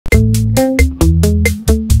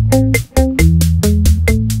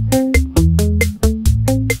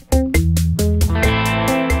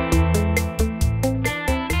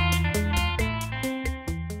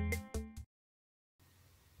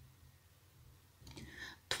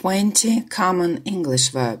20 common English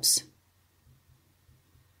verbs.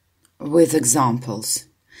 With examples.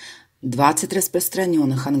 20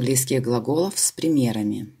 распространенных английских глаголов с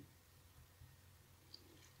примерами.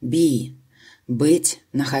 Be – быть,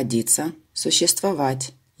 находиться,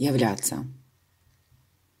 существовать, являться.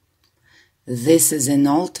 This is an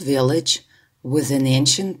old village with an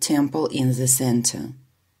ancient temple in the center.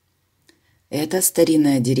 Это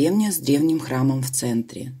старинная деревня с древним храмом в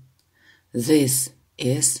центре. This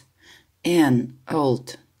is an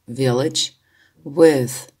old village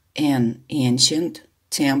with an ancient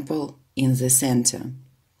temple in the center.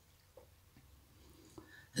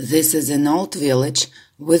 This is an old village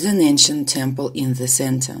with an ancient temple in the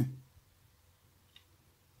center.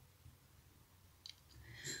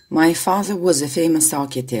 My father was a famous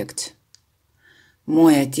architect.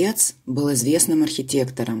 Мой отец был известным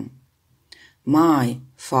архитектором. My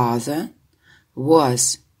father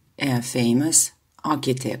was a famous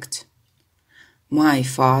architect. My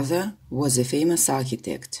father was a famous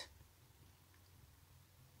architect.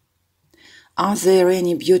 Are there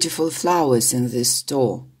any beautiful flowers in this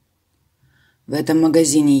store? В этом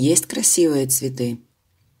магазине есть красивые цветы?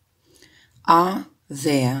 Are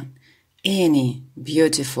there any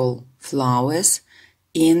beautiful flowers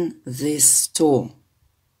in this store?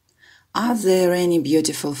 Are there any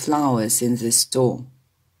beautiful flowers in this store?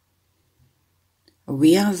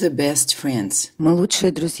 We are the best friends. Мы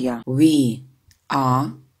лучшие друзья. We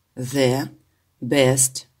are the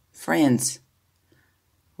best friends.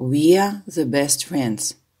 We are the best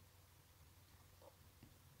friends.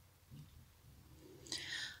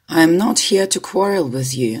 I am not here to quarrel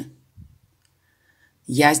with you.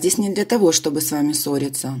 Я здесь не для того, чтобы с вами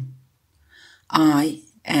ссориться. I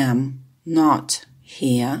am not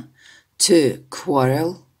here to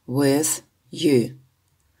quarrel with you.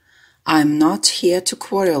 I'm not here to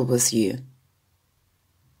quarrel with you.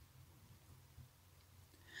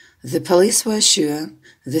 The police were sure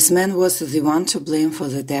this man was the one to blame for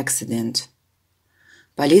that accident.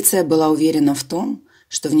 Полиция была уверена в том,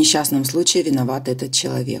 что в несчастном случае виноват этот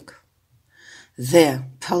человек. The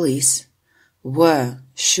police were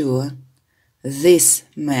sure this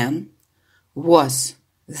man was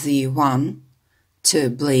the one to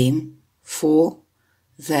blame for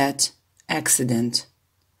that accident.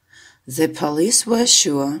 The police were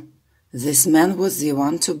sure this man was the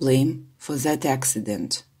one to blame for that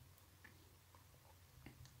accident.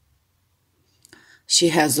 She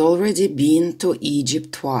has already been to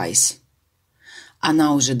Egypt twice.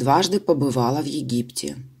 Она уже дважды побывала в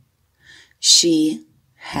Египте. She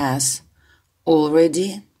has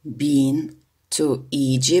already been to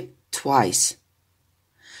Egypt twice.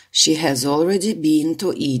 She has already been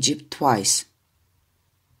to Egypt twice.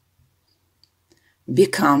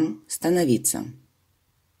 Become – становиться.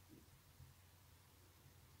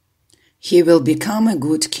 He will become a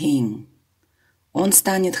good king. Он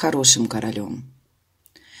станет хорошим королем.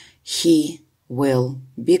 He will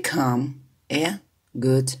become a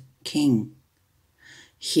good king.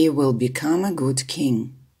 He will become a good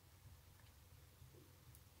king.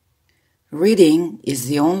 Reading is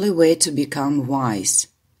the only way to become wise.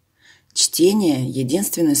 Чтение –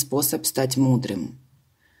 единственный способ стать мудрым.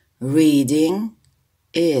 Reading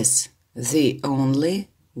is the only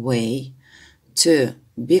way to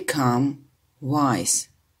become wise.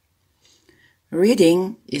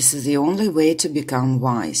 Reading is the only way to become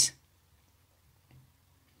wise.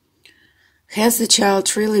 Has the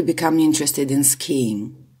child really become interested in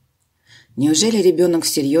skiing? Неужели ребенок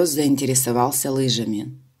всерьез заинтересовался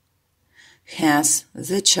лыжами? Has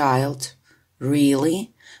the child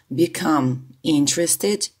really become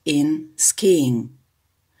interested in skiing?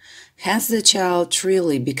 Has the child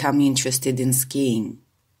really become interested in skiing?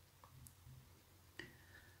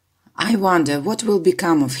 I wonder what will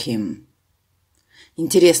become of him.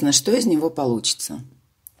 Интересно, что из него получится?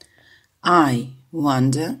 I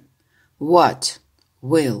wonder what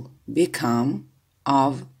will become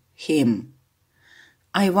of him.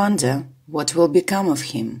 I wonder what will become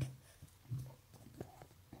of him.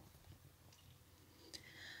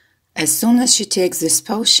 As soon as she takes this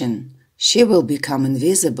potion, she will become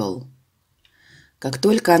invisible. Как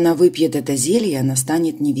только она выпьет это зелье, она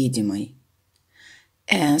станет невидимой.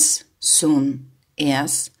 As soon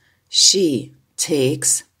as she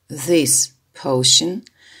takes this potion,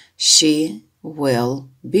 she will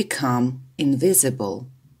become invisible.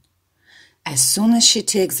 As soon as she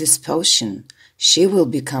takes this potion, she will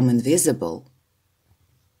become invisible.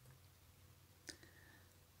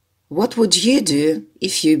 What would you do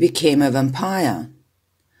if you became a vampire?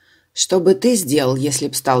 Что бы ты сделал, если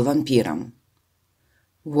б стал вампиром?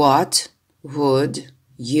 What would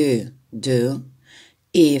you do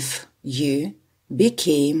if you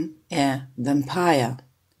became a vampire?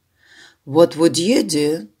 What would you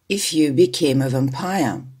do if you became a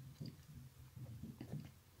vampire?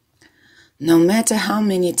 No matter how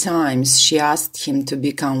many times she asked him to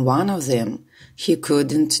become one of them, he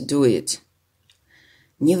couldn't do it.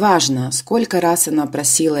 Неважно, сколько раз она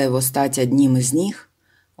просила его стать одним из них,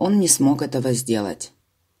 он не смог этого сделать.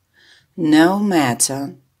 No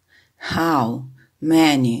matter how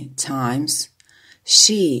many times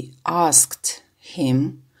she asked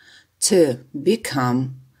him to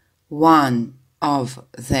become one of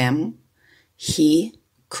them, he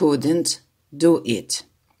couldn't do it.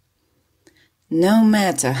 No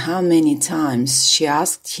matter how many times she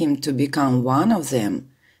asked him to become one of them,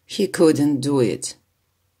 he couldn't do it.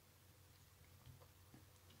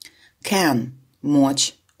 Can –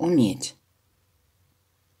 мочь, уметь.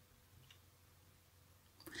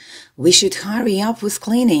 We should hurry up with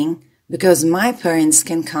cleaning, because my parents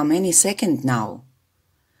can come any second now.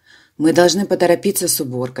 Мы должны поторопиться с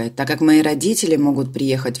уборкой, так как мои родители могут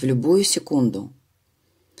приехать в любую секунду.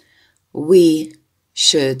 We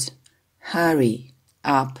should hurry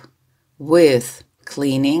up with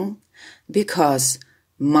cleaning, because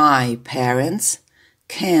my parents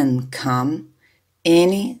can come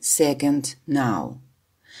any second now.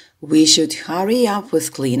 We should hurry up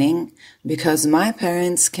with cleaning, because my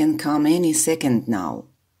parents can come any second now.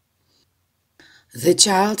 The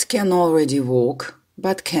child can already walk,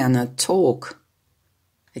 but cannot talk.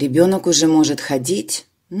 Ребенок уже может ходить,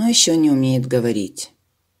 но еще не умеет говорить.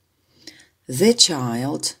 The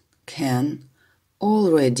child can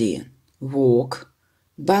already walk,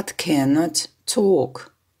 but cannot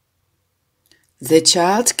talk. The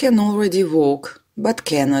child can already walk, but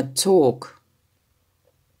cannot talk.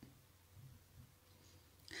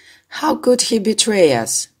 How could he betray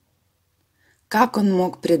us? Как он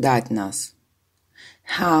мог предать нас?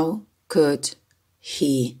 How could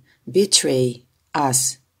he betray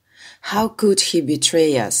us? How could he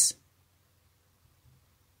betray us?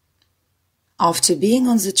 After being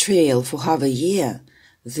on the trail for half a year,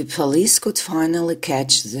 the police could finally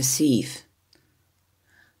catch the thief.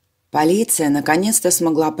 Полиция наконец-то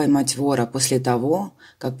смогла поймать вора после того,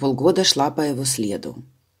 как полгода шла по его следу.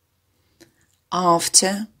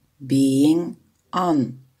 After being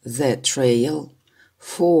on the trail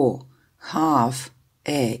for half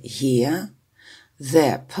a year,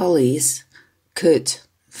 the police could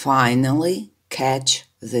finally catch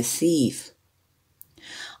the thief.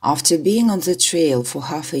 After being on the trail for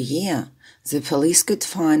half a year, the police could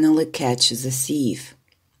finally catch the thief.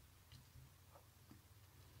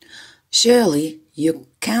 Surely you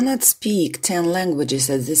cannot speak 10 languages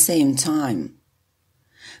at the same time.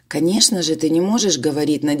 Конечно же, ты не можешь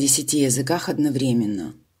говорить на 10 языках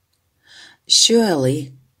одновременно.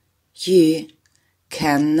 Surely you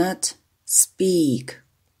cannot speak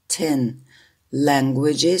 10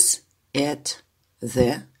 languages at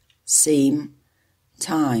the same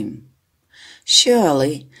time.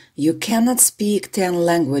 Surely you cannot speak 10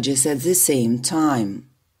 languages at the same time.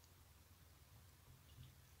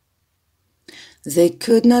 They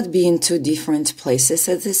could not be in 2 different places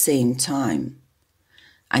at the same time.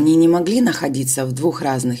 Они не могли находиться в 2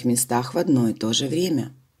 разных местах в одно и то же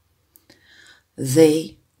время.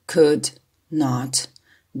 They could not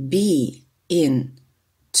be in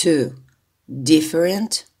 2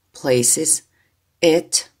 different places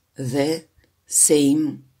at the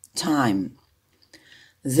same time.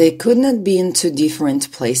 They could not be in 2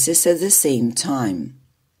 different places at the same time.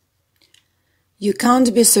 You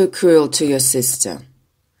can't be so cruel to your sister.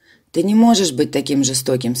 Ты не можешь быть таким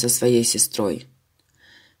жестоким со своей сестрой.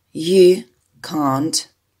 You can't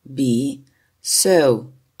be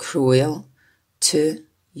so cruel to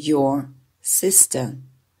your sister.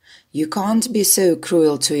 You can't be so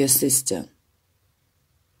cruel to your sister.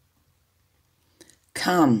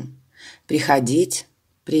 Come. Приходить,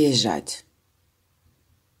 приезжать.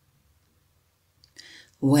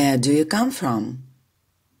 Where do you come from?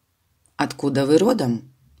 Откуда вы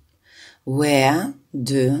родом? Where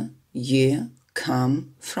do you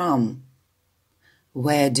come from?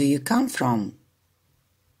 Where do you come from?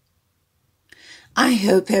 I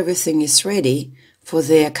hope everything is ready, for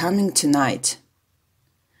they are coming tonight.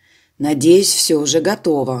 Надеюсь, все уже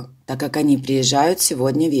готово, так как они приезжают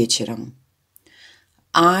сегодня вечером.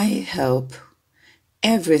 I hope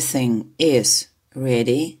everything is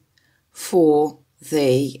ready, for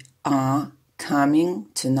they are coming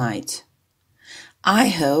tonight. I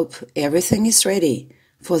hope everything is ready,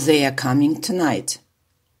 for they are coming tonight.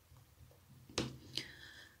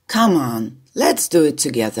 Come on, let's do it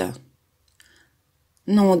together.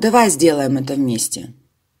 Ну, давай сделаем это вместе.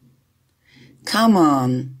 Come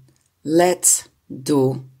on, let's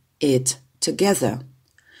do it together.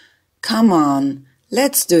 Come on,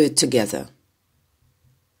 let's do it together.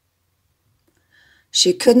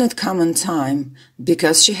 She could not come on time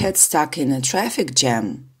because she had stuck in a traffic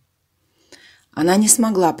jam. Она не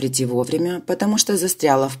смогла прийти вовремя, потому что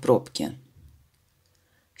застряла в пробке.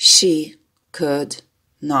 She could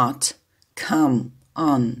not come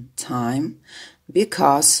on time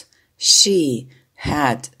because she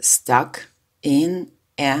had stuck in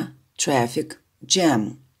a traffic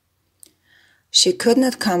jam. She could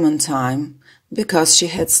not come on time because she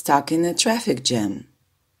had stuck in a traffic jam.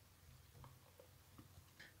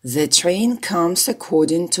 The train comes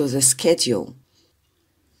according to the schedule.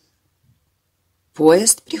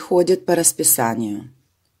 Поезд приходит по расписанию.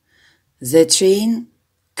 The train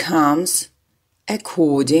comes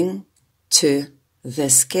according to the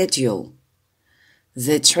schedule.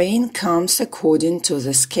 The train comes according to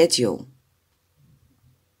the schedule.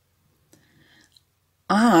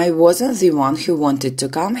 I wasn't the one who wanted to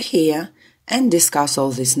come here and discuss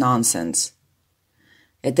all this nonsense.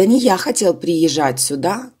 Это не я хотел приезжать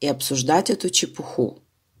сюда и обсуждать эту чепуху.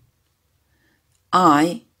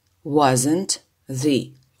 I wasn't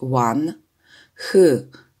the one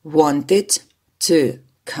who wanted to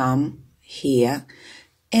come here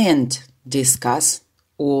and discuss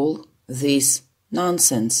all this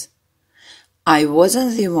nonsense. I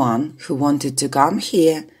wasn't the one who wanted to come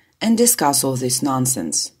here and discuss all this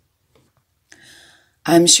nonsense.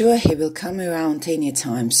 I'm sure he will come around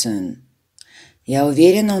anytime soon. Я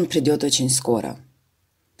уверена, он придет очень скоро.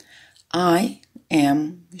 I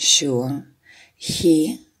am sure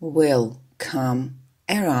he will come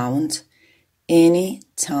around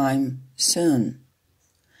anytime soon.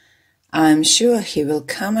 I'm sure he will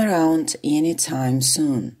come around anytime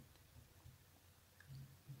soon.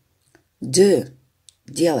 Do –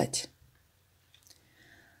 делать.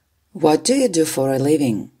 What do you do for a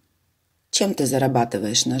living? Чем ты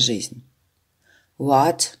зарабатываешь на жизнь?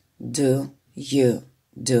 What do you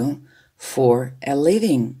do for a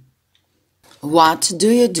living? What do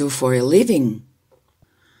you do for a living?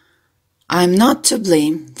 I'm not to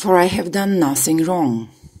blame, for I have done nothing wrong.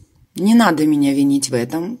 Не надо меня винить в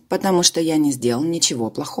этом, потому что я не сделал ничего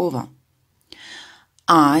плохого.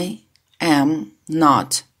 I am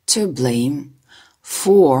not to blame,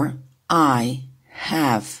 for I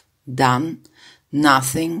have done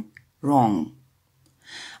nothing wrong.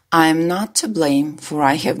 I am not to blame, for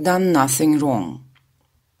I have done nothing wrong.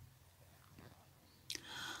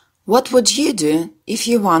 What would you do if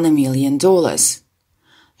you won $1 million?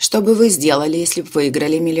 Что бы вы сделали, если бы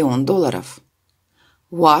выиграли $1 миллион?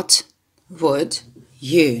 What would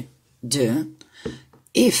you do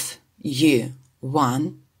if you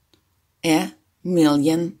won $1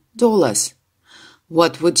 million?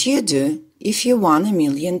 What would you do if you won $1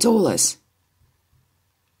 million?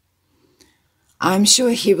 I'm sure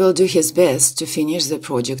he will do his best to finish the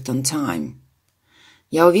project on time.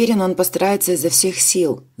 Я уверен, он постарается изо всех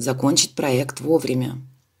сил закончить проект вовремя.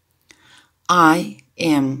 I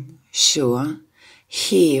am sure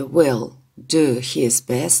he will do his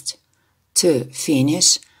best to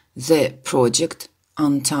finish the project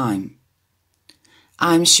on time.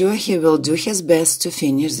 I'm sure he will do his best to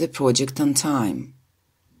finish the project on time.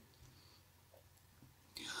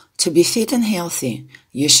 To be fit and healthy,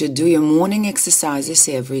 you should do your morning exercises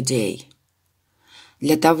every day.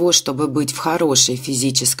 Для того, чтобы быть в хорошей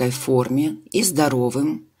физической форме и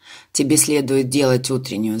здоровым, тебе следует делать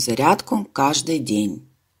утреннюю зарядку каждый день.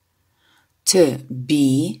 To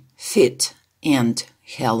be fit and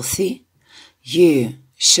healthy, you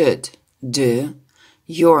should do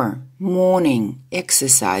your morning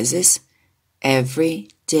exercises every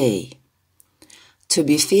day. To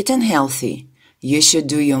be fit and healthy, you should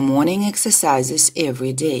do your morning exercises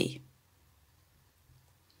every day.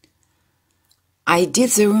 I did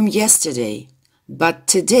the room yesterday, but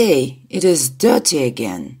today it is dirty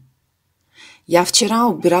again. Я вчера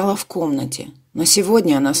убирала в комнате, но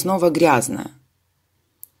сегодня она снова грязная.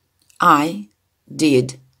 I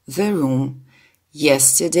did the room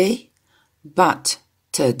yesterday, but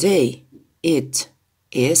today it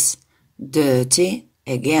is dirty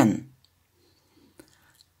again.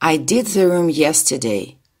 I did the room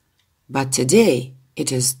yesterday, but today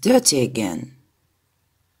it is dirty again.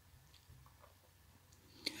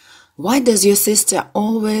 Why does your sister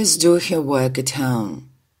always do her work at home?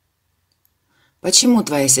 Почему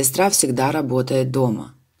твоя сестра всегда работает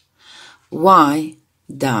дома? Why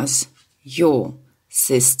does your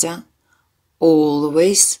sister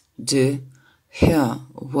always do her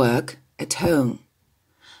work at home?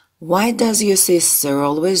 Why does your sister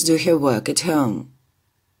always do her work at home?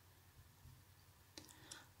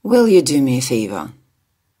 Will you do me a favor?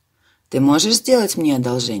 Ты можешь сделать мне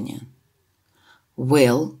одолжение?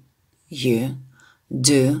 Will you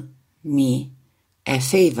do me a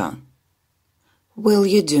favor? Will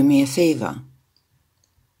you do me a favor?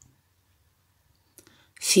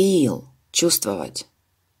 Feel – чувствовать.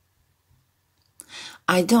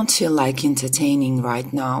 I don't feel like entertaining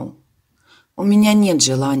right now. У меня нет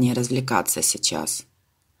желания развлекаться сейчас.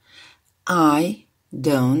 I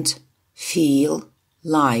don't feel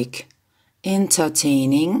like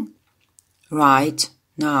entertaining right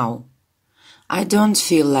now. I don't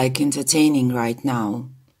feel like entertaining right now.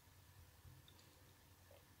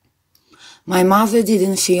 My mother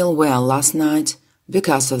didn't feel well last night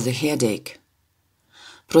because of the headache.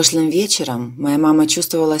 Прошлым вечером моя мама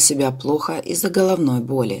чувствовала себя плохо из-за головной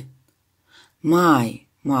боли. My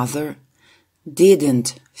mother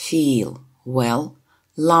didn't feel well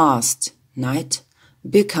last night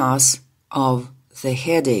because of the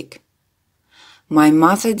headache. My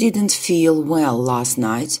mother didn't feel well last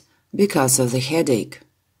night because of the headache.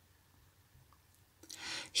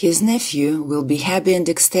 His nephew will be happy and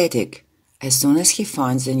ecstatic as soon as he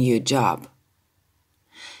finds a new job.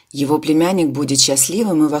 Его племянник будет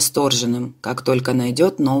счастливым и восторженным, как только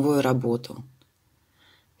найдет новую работу.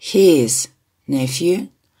 His nephew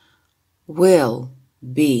will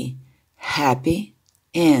be happy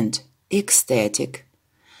and ecstatic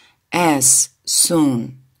as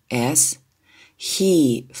soon as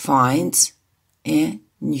he finds a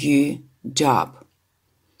new job.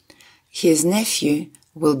 His nephew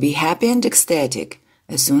will be happy and ecstatic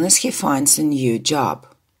as soon as he finds a new job.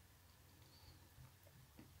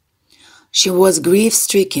 She was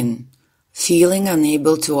grief-stricken, feeling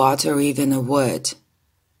unable to utter even a word.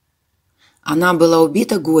 Она была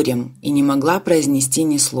убита горем и не могла произнести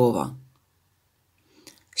ни слова.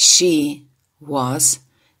 She was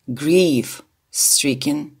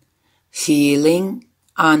grief-stricken, feeling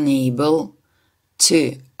unable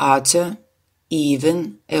to utter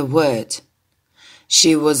even a word.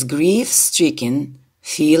 She was grief-stricken,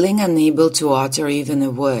 feeling unable to utter even a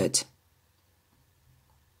word.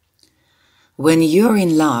 When you're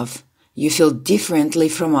in love, you feel differently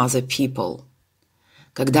from other people.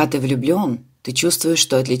 Когда ты влюблен, ты чувствуешь,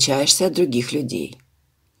 что отличаешься от других людей.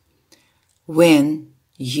 When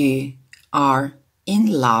you are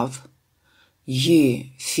in love,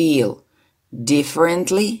 you feel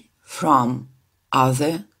differently from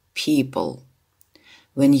other people.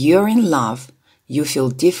 When you're in love, you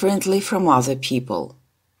feel differently from other people.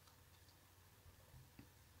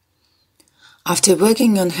 After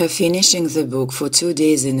working on her finishing the book for 2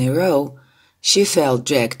 days in a row, she felt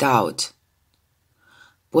dragged out.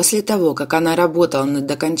 После того, как она работала над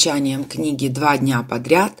окончанием книги 2 дня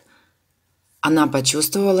подряд, она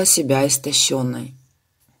почувствовала себя истощенной.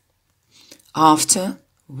 After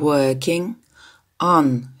working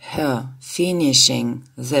on her finishing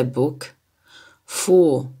the book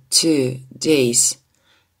for 2 days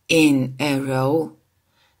in a row,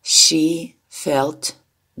 she felt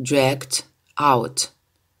dragged out.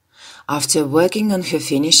 After working on her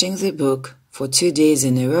finishing the book for 2 days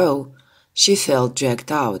in a row, she felt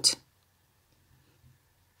dragged out.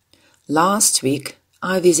 Last week,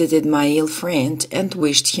 I visited my ill friend and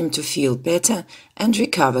wished him to feel better and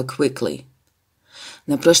recover quickly.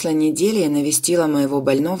 На прошлой неделе я навестила моего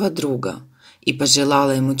больного друга и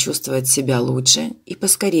пожелала ему чувствовать себя лучше и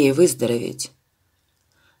поскорее выздороветь.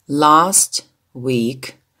 Last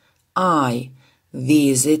week, I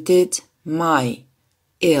visited my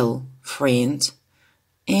ill friend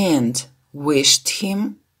and wished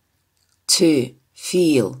him to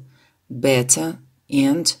feel better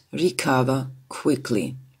and recover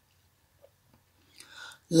quickly.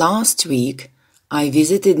 Last week, I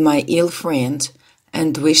visited my ill friend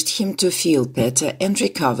and wished him to feel better and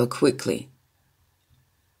recover quickly.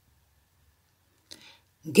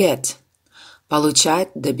 Get –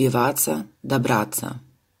 получать, добиваться, добраться.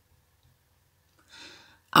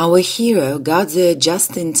 Our hero got there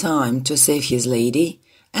just in time to save his lady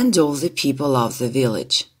and all the people of the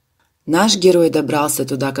village. Наш герой добрался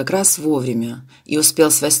туда как раз вовремя и успел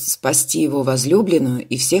спасти его возлюбленную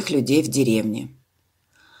и всех людей в деревне.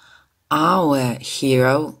 Our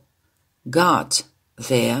hero got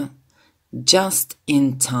there just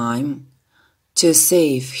in time to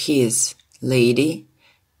save his lady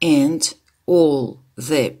and all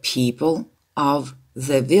the people of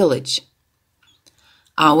the village.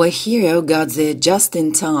 Our hero got there just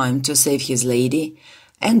in time to save his lady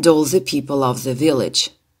and all the people of the village.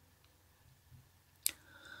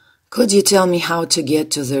 Could you tell me how to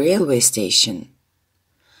get to the railway station?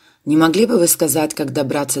 Не могли бы вы сказать, как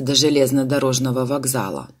добраться до железнодорожного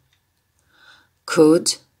вокзала?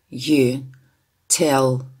 Could you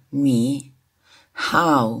tell me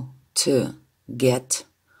how to get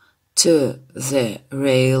to the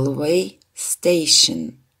railway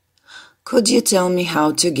station? Could you tell me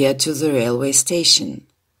how to get to the railway station?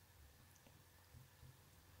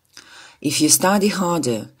 If you study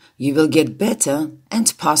harder, you will get better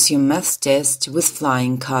and pass your math test with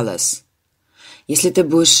flying colors. Если ты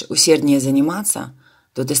будешь усерднее заниматься,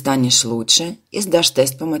 то ты станешь лучше и сдашь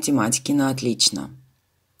тест по математике на отлично.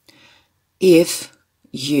 If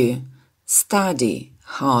you study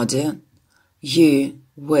harder, you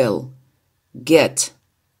will get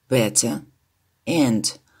better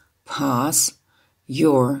and pass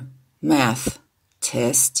your math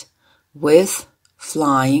test with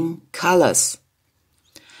flying colors.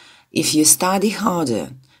 If you study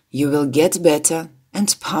harder, you will get better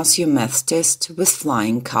and pass your math test with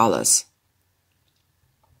flying colors.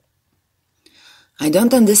 I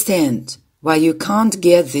don't understand why you can't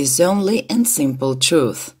get this only and simple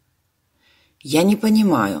truth. Я не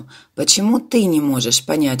понимаю, почему ты не можешь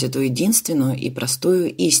понять эту единственную и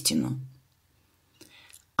простую истину.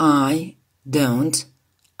 I don't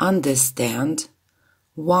understand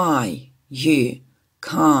why you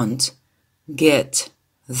can't get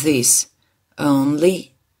this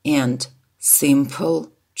only and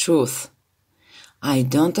simple truth. I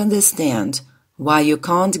don't understand why you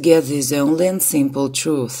can't get this only and simple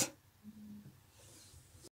truth.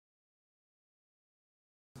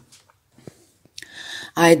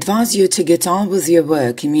 I advise you to get on with your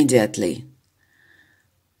work immediately.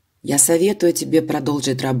 Я советую тебе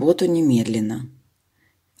продолжить работу немедленно.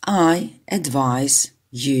 I advise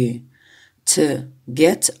you to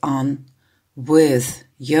get on with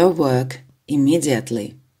your work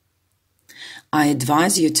immediately. I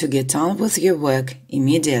advise you to get on with your work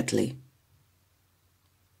immediately.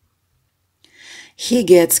 He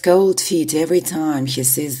gets cold feet every time he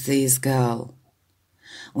sees this girl.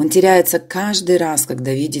 Он теряется каждый раз,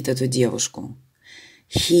 когда видит эту девушку.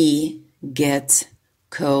 He gets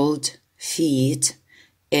cold feet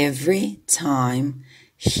every time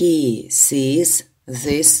he sees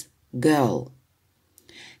this girl.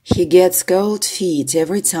 He gets cold feet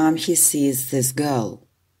every time he sees this girl.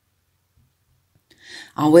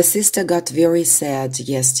 Our sister got very sad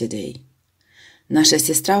yesterday. Наша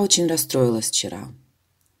сестра очень расстроилась вчера.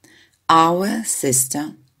 Our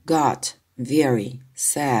sister got very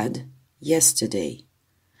sad yesterday.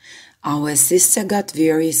 Our sister got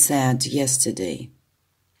very sad yesterday.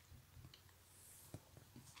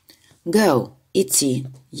 Go – идти,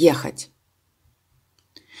 ехать.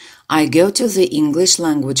 I go to the English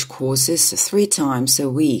language courses 3 times a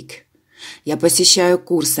week. Я посещаю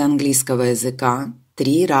курсы английского языка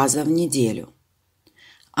 3 раза в неделю.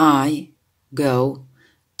 I go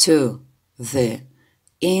to the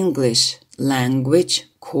English language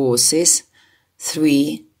courses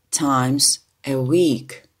 3 times a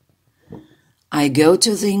week. I go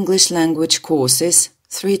to the English language courses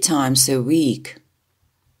 3 times a week.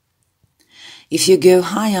 If you go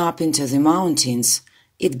high up into the mountains,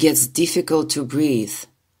 it gets difficult to breathe.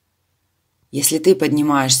 Если ты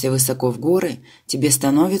поднимаешься высоко в горы, тебе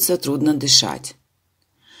становится трудно дышать.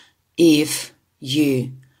 If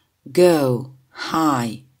you go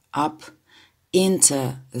high up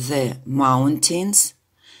into the mountains,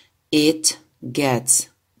 it gets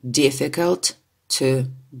difficult to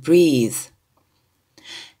breathe.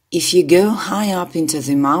 If you go high up into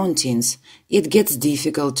the mountains, it gets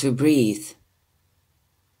difficult to breathe.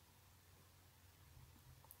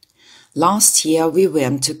 Last year we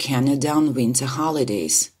went to Canada on winter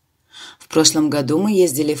holidays. В прошлом году мы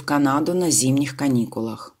ездили в Канаду на зимних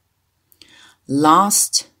каникулах.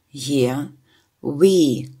 Last year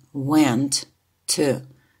we went to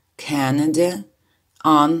Canada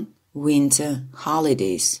on winter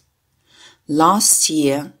holidays. Last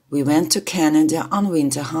year we went to Canada on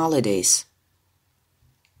winter holidays.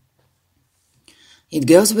 It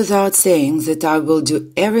goes without saying that I will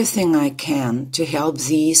do everything I can to help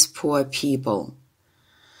these poor people.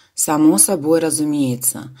 Само собой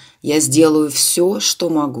разумеется, я сделаю все, что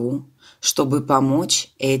могу, чтобы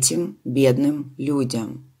помочь этим бедным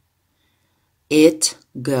людям. It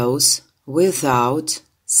goes without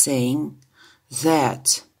saying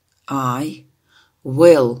that I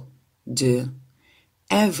will do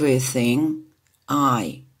everything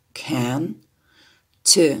I can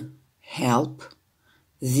to help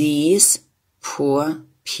these poor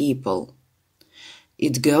people.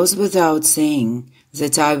 It goes without saying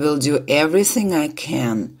that I will do everything I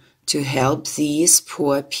can to help these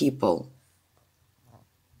poor people.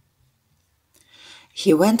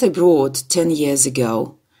 He went abroad 10 years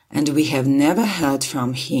ago, and we have never heard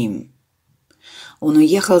from him. Он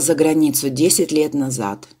уехал за границу 10 лет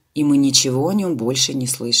назад, и мы ничего о нем больше не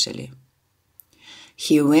слышали.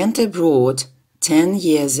 He went abroad 10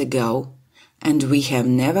 years ago, and we have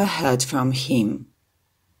never heard from him.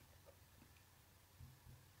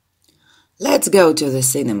 Let's go to the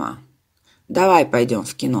cinema. Давай пойдем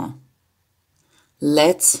в кино.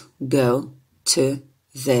 Let's go to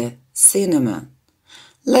the cinema.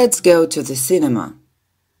 Let's go to the cinema.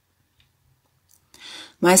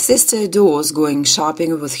 My sister adores going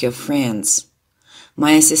shopping with her friends.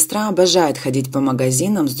 Моя сестра обожает ходить по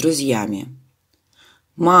магазинам с друзьями.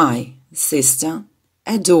 My sister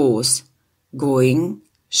adores going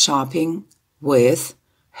shopping with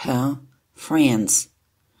her friends.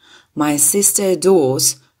 My sister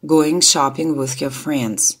adores going shopping with her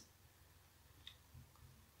friends.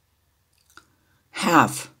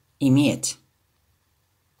 Have – иметь.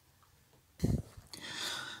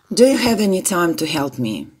 Do you have any time to help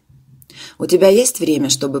me? У тебя есть время,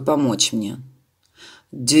 чтобы помочь мне?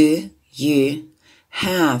 Do you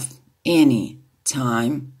have any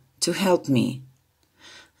time to help me?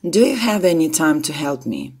 Do you have any time to help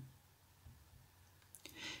me?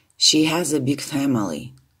 She has a big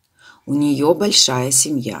family. У нее большая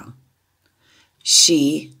семья.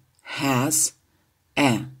 She has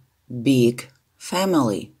a big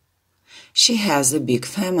family. She has a big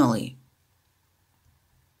family.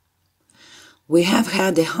 We have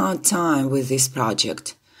had a hard time with this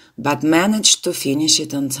project, but managed to finish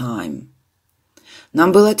it on time.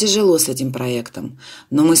 Нам было тяжело с этим проектом,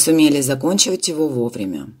 но мы сумели закончить его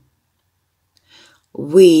вовремя.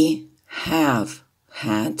 We have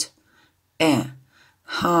had a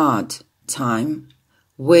hard time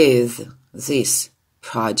with this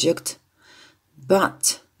project,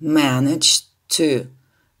 but managed to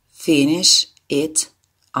finish it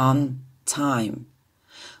on time.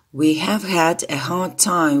 We have had a hard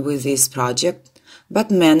time with this project,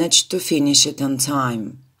 but managed to finish it on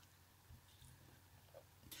time.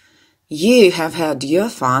 You have had your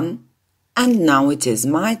fun, and now it is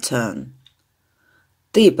my turn.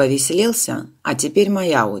 Ты повеселился, а теперь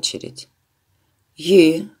моя очередь.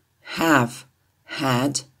 You have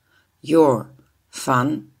had your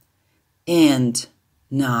fun, and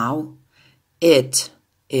now it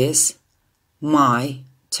is my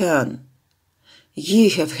turn. You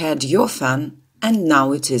have had your fun, and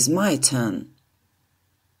now it is my turn.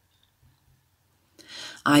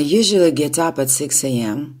 I usually get up at 6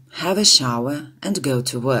 a.m., have a shower, and go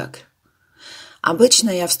to work. Обычно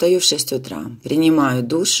я встаю в 6 утра, принимаю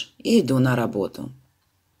душ и иду на работу.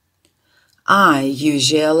 I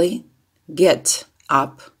usually get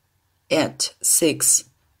up at 6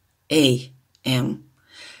 a.m.,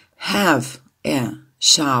 have a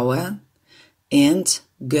shower, and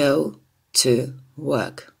go to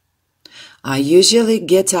work. I usually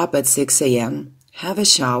get up at 6 a.m., have a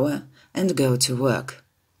shower, and go to work.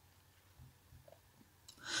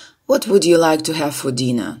 What would you like to have for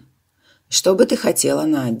dinner? Что бы ты хотела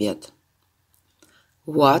на обед?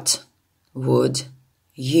 What would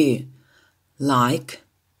you like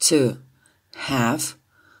to have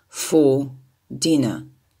for dinner?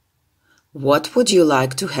 What would you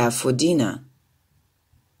like to have for dinner?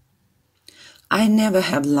 I never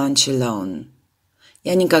have lunch alone.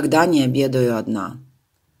 Я никогда не обедаю одна.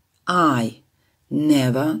 I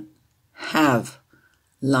never have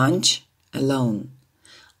lunch alone.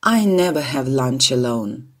 I never have lunch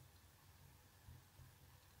alone.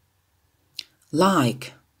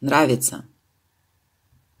 Like – нравится.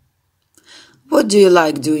 What do you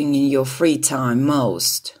like doing in your free time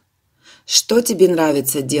most? Что тебе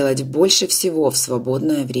нравится делать больше всего в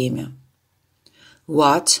свободное время?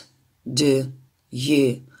 What do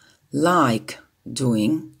you like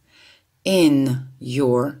doing in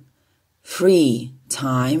your free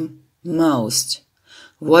time most?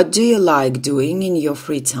 What do you like doing in your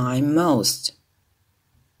free time most?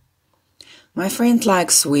 My friend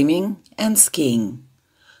likes swimming and skiing.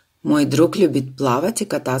 Мой друг любит плавать и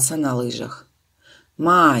кататься на лыжах.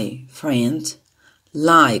 My friend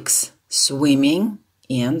likes swimming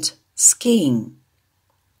and skiing.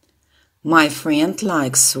 My friend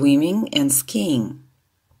likes swimming and skiing.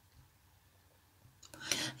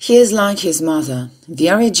 He is like his mother,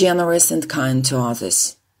 very generous and kind to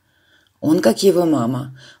others. Он, как его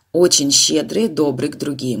мама, очень щедрый и добрый к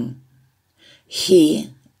другим. He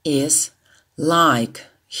is like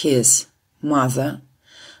his mother,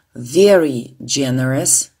 very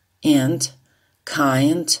generous and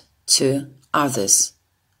kind to others.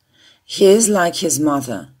 He is like his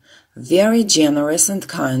mother, very generous and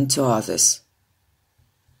kind to others.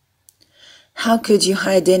 How could you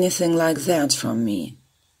hide anything like that from me?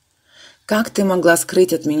 Как ты могла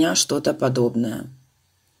скрыть от меня что-то подобное?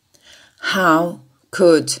 How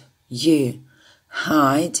could you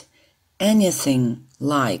hide anything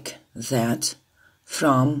like that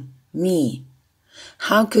from me?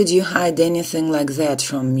 How could you hide anything like that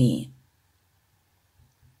from me?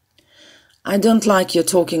 I don't like you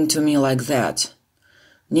talking to me like that.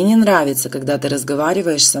 Мне не нравится, когда ты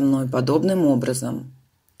разговариваешь со мной подобным образом.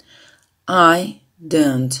 I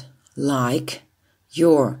don't like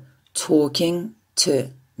your talking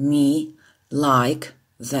to me like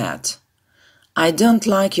that. I don't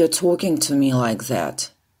like your talking to me like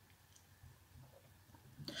that.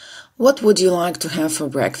 What would you like to have for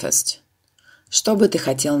breakfast? Что бы ты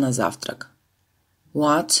хотел на завтрак?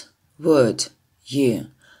 What would you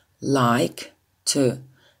like to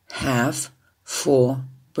have for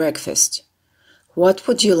breakfast? What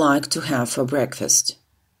would you like to have for breakfast?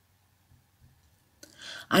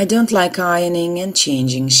 I don't like ironing and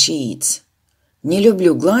changing sheets. Не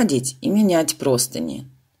люблю гладить и менять простыни.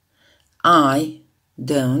 I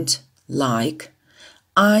don't like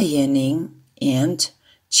ironing and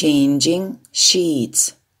changing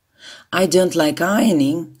sheets. I don't like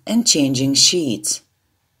ironing and changing sheets.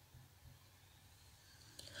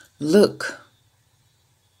 Look.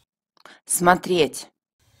 Смотреть.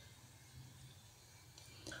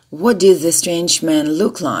 What did the strange man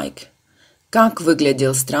look like? Как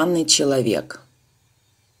выглядел странный человек?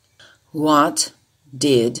 What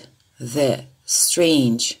did the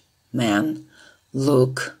strange man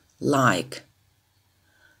look like?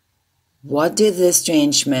 What did the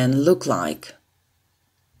strange man look like?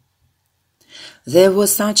 There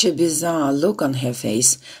was such a bizarre look on her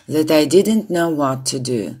face that I didn't know what to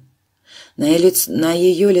do. На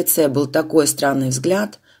ее лице был такой странный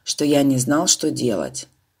взгляд, что я не знал, что делать.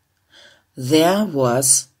 There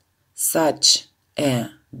was such a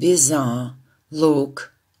bizarre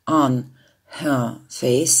look on her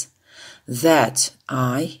face that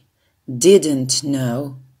I didn't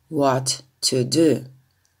know what to do.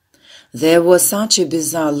 There was such a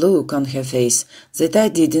bizarre look on her face that I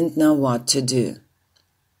didn't know what to do.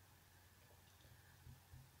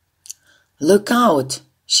 Look out,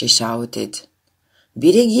 she shouted.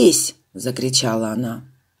 Берегись, закричала она.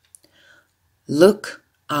 Look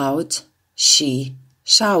out, she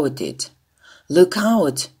shouted. Look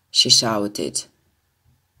out, she shouted.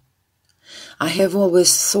 I have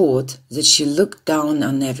always thought that she looked down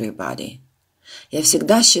on everybody. Я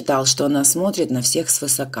всегда считал, что она смотрит на всех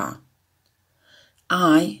свысока.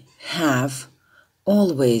 I have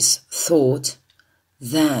always thought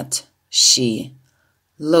that she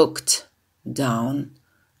looked down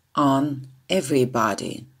on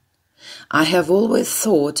everybody. I have always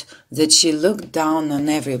thought that she looked down on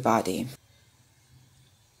everybody.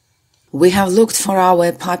 We have looked for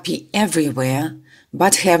our puppy everywhere,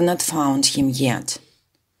 but have not found him yet.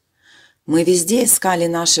 Мы везде искали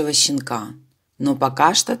нашего щенка, но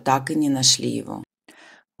пока что так и не нашли его.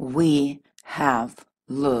 We have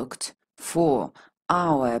looked for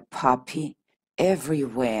our puppy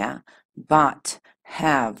everywhere, but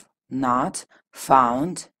have not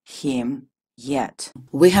found him yet.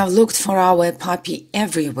 We have looked for our puppy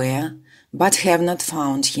everywhere, but have not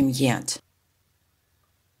found him yet.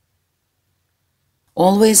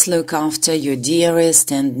 Always look after your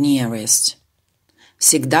dearest and nearest.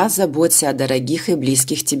 Всегда заботься о дорогих и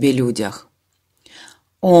близких тебе людях.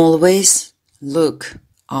 Always look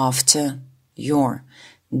after your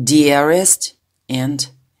dearest and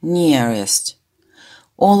nearest.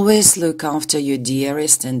 Always look after your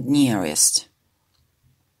dearest and nearest.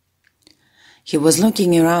 He was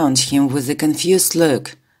looking around him with a confused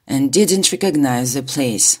look and didn't recognize the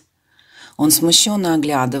place. Он смущенно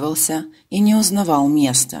оглядывался и не узнавал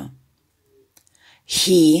место.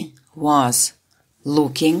 He was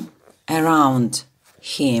looking around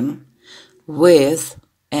him with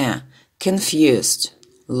a confused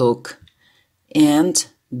look and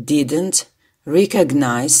didn't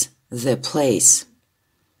recognize the place.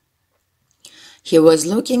 He was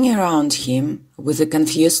looking around him with a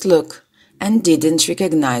confused look and didn't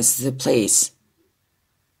recognize the place.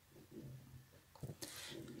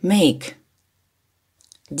 Make.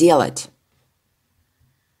 Делать.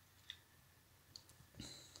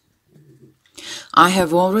 I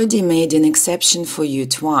have already made an exception for you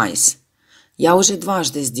twice. Я уже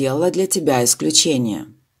дважды сделала для тебя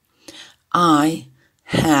исключение. I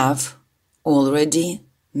have already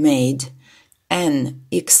made an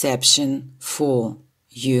exception for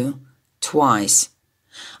you twice.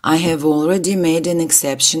 I have already made an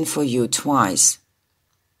exception for you twice.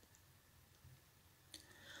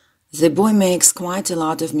 The boy makes quite a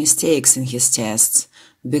lot of mistakes in his tests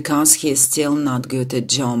because he is still not good at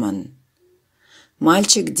German.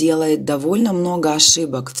 Мальчик делает довольно много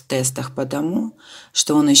ошибок в тестах потому,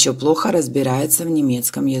 что он еще плохо разбирается в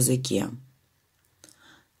немецком языке.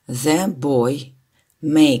 The boy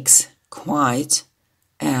makes quite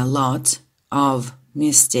a lot of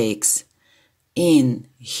mistakes in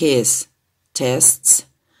his tests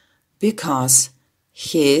because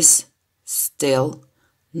he's still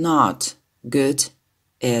not good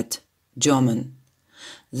at German.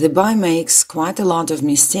 The boy makes quite a lot of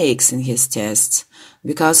mistakes in his tests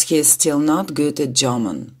because he is still not good at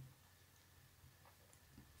German.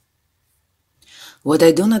 What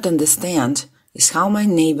I do not understand is how my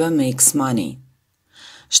neighbor makes money.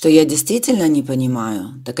 Что я действительно не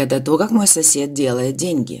понимаю, так это то, как мой сосед делает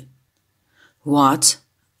деньги. What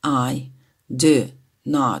I do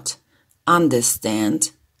not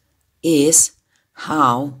understand is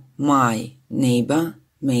how my neighbor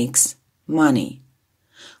makes money.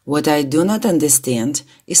 What I do not understand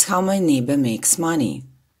is how my neighbor makes money.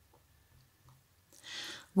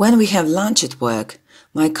 When we have lunch at work,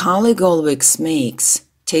 my colleague always makes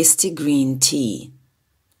tasty green tea.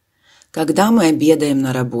 Когда мы обедаем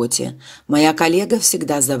на работе, моя коллега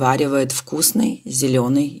всегда заваривает вкусный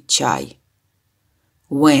зеленый чай.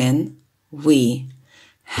 When we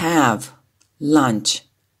have lunch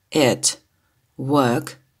at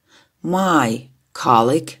work, my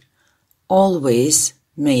colleague always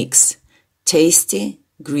makes tasty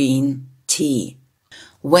green tea.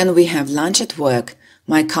 When we have lunch at work,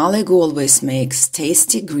 my colleague always makes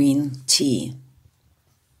tasty green tea.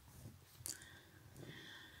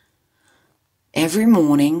 Every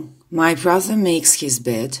morning, my brother makes his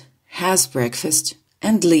bed, has breakfast,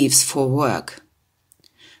 and leaves for work.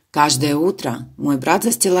 Каждое утро мой брат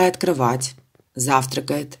застилает кровать,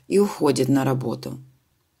 завтракает и уходит на работу.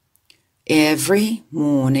 Every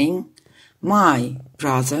morning, my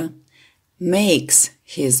brother makes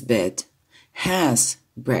his bed, has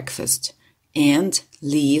breakfast, and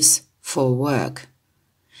leaves for work.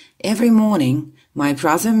 Every morning, my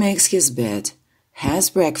brother makes his bed, has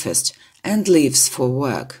breakfast, and leaves for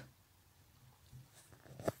work.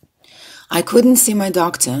 I couldn't see my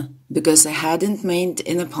doctor because I hadn't made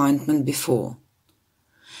an appointment before.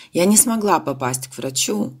 Я не смогла попасть к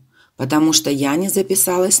врачу, потому что я не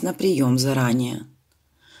записалась на прием заранее.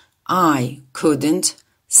 I couldn't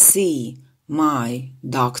see my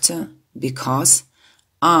doctor because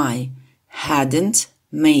I hadn't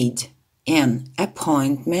made an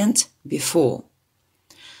appointment before.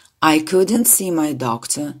 I couldn't see my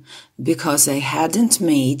doctor because I hadn't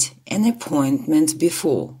made an appointment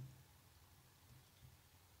before.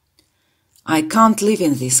 I can't live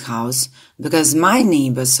in this house because my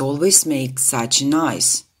neighbors always make such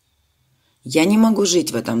noise. Я не могу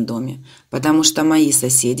жить в этом доме, потому что мои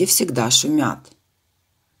соседи всегда шумят.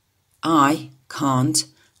 I can't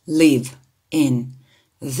live in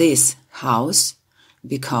this house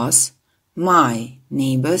because my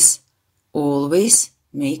neighbors always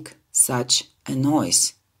make such a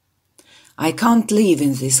noise. I can't live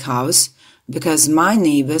in this house because my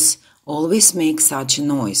neighbors always make such a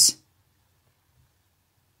noise.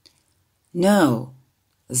 Know,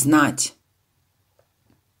 знать.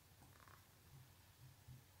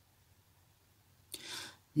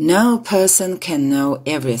 No person can know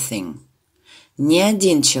everything. Ни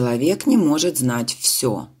один человек не может знать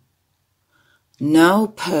все. No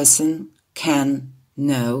person can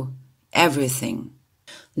know everything.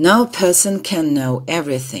 No person can know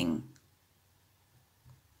everything.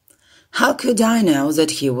 How could I know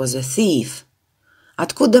that he was a thief?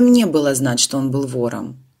 Откуда мне было знать, что он был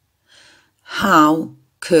вором? How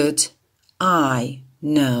could I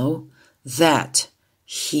know that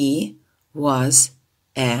he was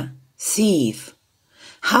a thief?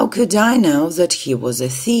 How could I know that he was a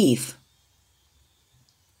thief?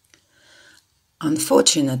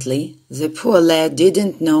 Unfortunately, the poor lad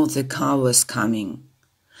didn't know the car was coming.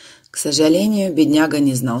 К сожалению, бедняга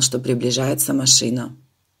не знал, что приближается машина.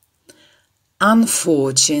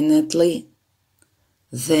 Unfortunately,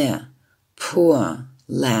 the poor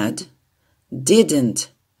lad didn't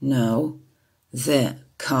know the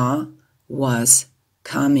car was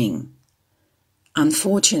coming.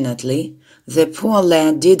 Unfortunately, the poor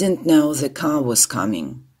lad didn't know the car was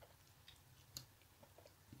coming.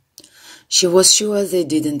 She was sure they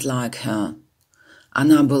didn't like her.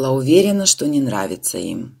 Она была уверена, что не нравится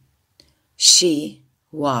им. She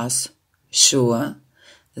was sure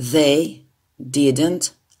they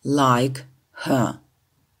didn't like her.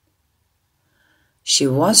 She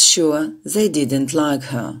was sure they didn't like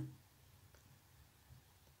her.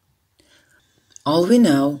 All we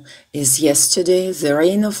know is yesterday the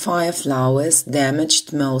rain of fire flowers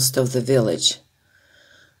damaged most of the village.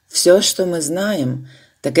 Все, что мы знаем,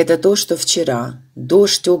 так это то, что вчера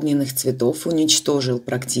дождь огненных цветов уничтожил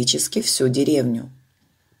практически всю деревню.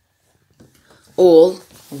 All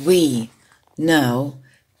we know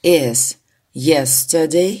is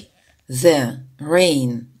yesterday the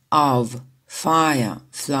rain of fire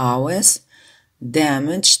flowers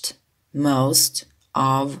damaged most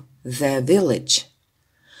of the village.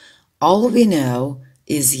 All we know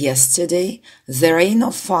is yesterday the rain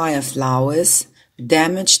of fire flowers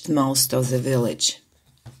damaged most of the village.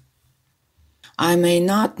 I may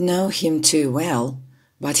not know him too well,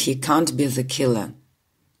 but he can't be the killer.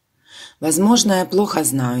 Возможно, я плохо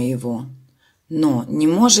знаю его, но не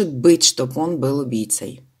может быть, чтоб он был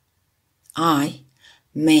убийцей. I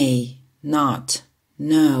may not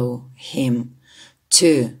know him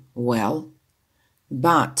too well,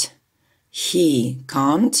 but he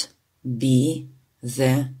can't be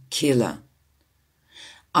the killer.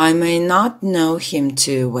 I may not know him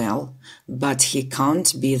too well, but he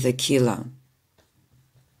can't be the killer.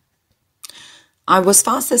 I was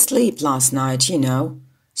fast asleep last night, you know,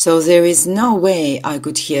 so there is no way I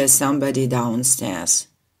could hear somebody downstairs.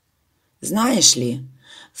 Знаешь ли,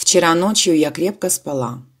 вчера ночью я крепко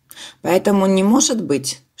спала, поэтому не может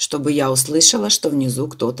быть, чтобы я услышала, что внизу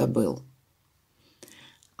кто-то был.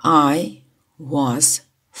 I was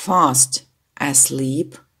fast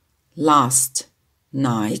asleep last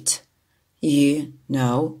night, you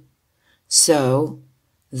know, so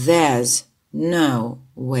there's no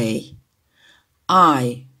way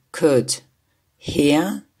I could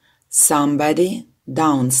hear somebody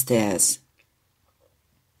downstairs.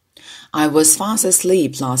 I was fast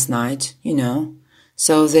asleep last night, you know,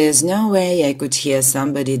 so there's no way I could hear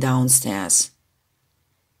somebody downstairs.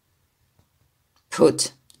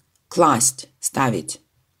 Put. Класть. Ставить.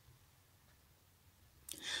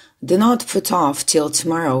 Do not put off till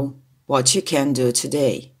tomorrow what you can do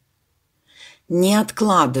today. Не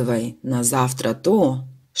откладывай на завтра то,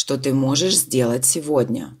 что ты можешь сделать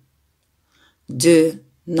сегодня. Do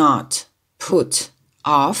not put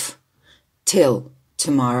off till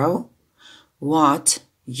tomorrow what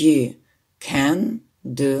you can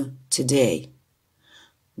do today.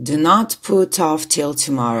 Do not put off till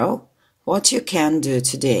tomorrow what you can do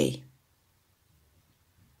today.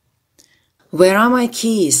 Where are my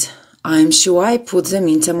keys? I'm sure I put them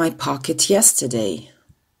into my pocket yesterday.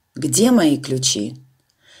 Где мои ключи?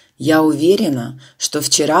 Я уверена, что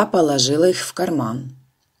вчера положила их в карман.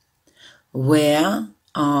 Where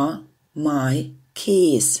are my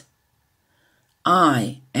keys?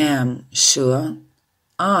 I am sure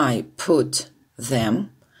I put them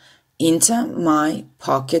into my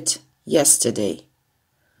pocket yesterday.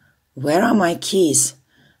 Where are my keys?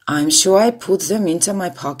 I'm sure I put them into my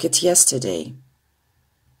pocket yesterday.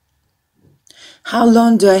 How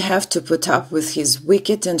long do I have to put up with his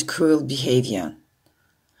wicked and cruel behavior?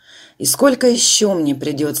 И сколько еще мне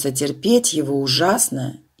придется терпеть его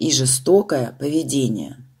ужасное и жестокое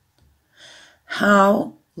поведение?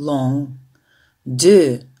 How long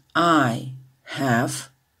do I have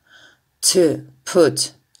to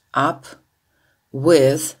put up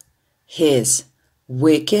with his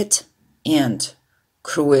wicked and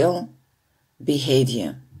cruel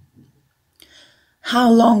behavior? How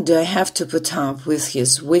long do I have to put up with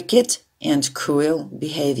his wicked and cruel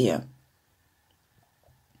behavior?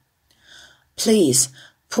 Please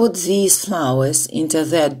put these flowers into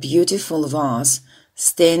that beautiful vase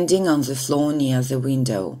standing on the floor near the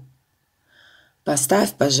window.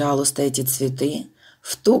 Поставь, пожалуйста, эти цветы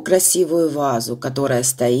в ту красивую вазу, которая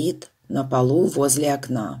стоит на полу возле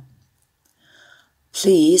окна.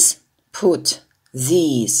 Please put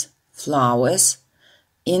these flowers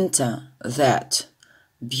into that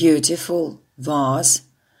beautiful vase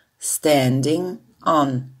standing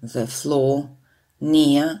on the floor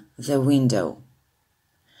near the window.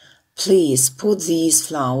 Please put these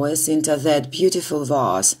flowers into that beautiful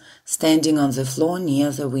vase standing on the floor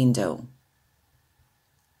near the window.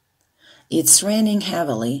 It's raining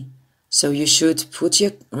heavily, so you should put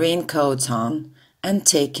your raincoat on and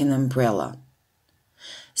take an umbrella.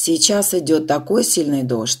 Сейчас идет такой сильный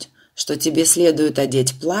дождь, что тебе следует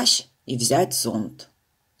одеть плащ и взять зонт.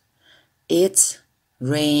 It's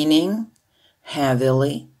raining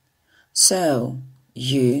heavily, so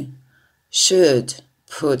you should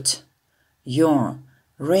put your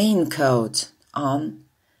raincoat on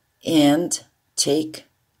and take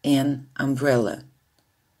an umbrella.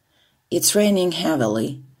 It's raining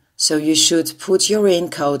heavily, so you should put your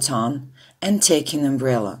raincoat on and take an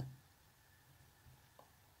umbrella.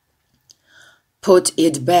 Put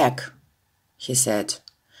it back, he said.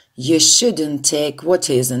 You shouldn't take what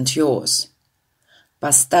isn't yours.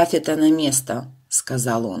 Поставь это на место.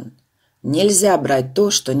 сказал он. Нельзя брать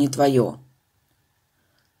то, что не твое.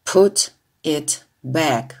 Put it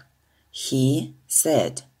back, he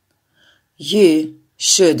said. You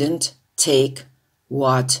shouldn't take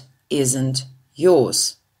what isn't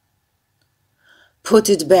yours. Put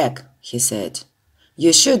it back, he said.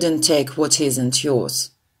 You shouldn't take what isn't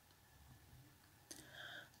yours.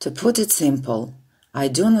 To put it simple, I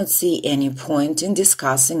do not see any point in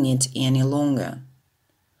discussing it any longer.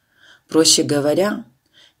 Проще говоря,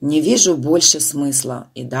 не вижу больше смысла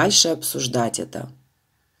и дальше обсуждать это.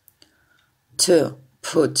 To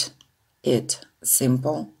put it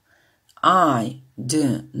simple, I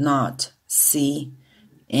do not see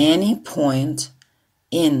any point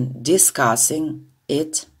in discussing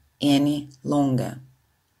it any longer.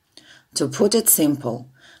 To put it simple,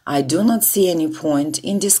 I do not see any point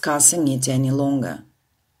in discussing it any longer.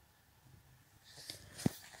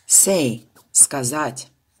 Say, сказать.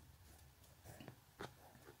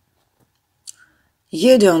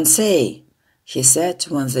 You don't say, he said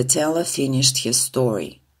when the teller finished his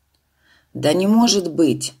story. Да не может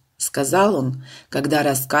быть, сказал он, когда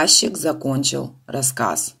рассказчик закончил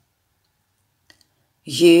рассказ.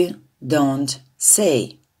 You don't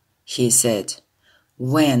say, he said,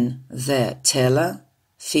 when the teller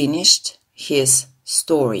finished his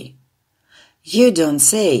story. You don't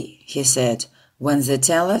say, he said, when the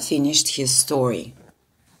teller finished his story.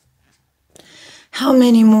 How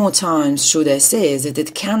many more times should I say that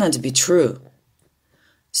it cannot be true?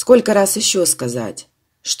 Сколько раз еще сказать,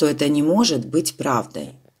 что это не может быть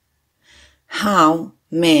правдой? How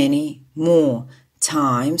many more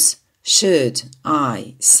times should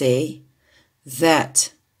I say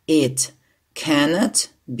that it cannot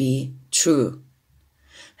be true?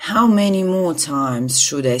 How many more times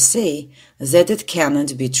should I say that it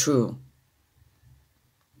cannot be true?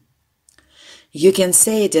 You can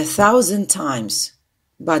say it 1,000 times,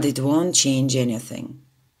 but it won't change anything.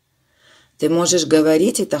 Ты можешь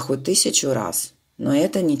говорить это хоть 1000 раз, но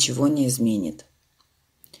это ничего не изменит.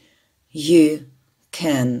 You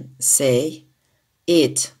can say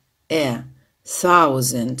it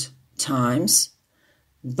 1,000 times,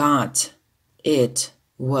 but it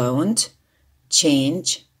won't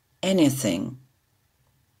change anything.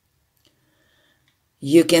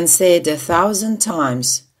 You can say it 1,000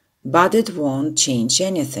 times, but it won't change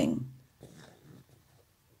anything.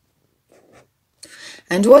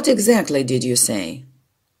 And what exactly did you say?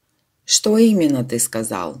 Что именно ты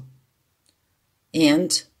сказал?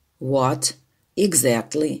 And what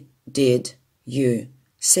exactly did you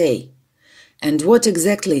say? And what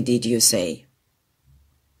exactly did you say?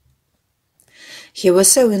 He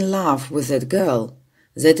was so in love with that girl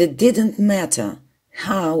that it didn't matter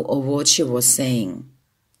how or what she was saying.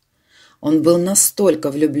 Он был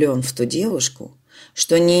настолько влюблен в ту девушку,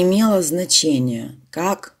 что не имело значения,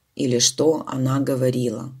 как или что она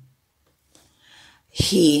говорила.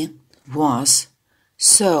 He was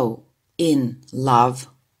so in love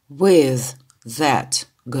with that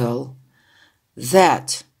girl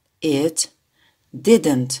that it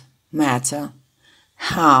didn't matter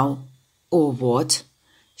how or what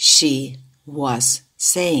she was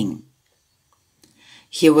saying.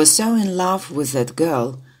 He was so in love with that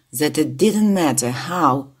girl that it didn't matter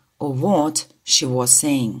how or what she was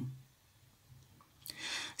saying.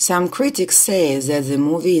 Some critics say that the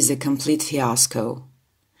movie is a complete fiasco.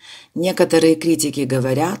 Некоторые критики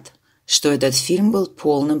говорят, что этот фильм был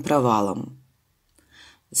полным провалом.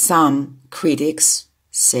 Some critics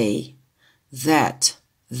say that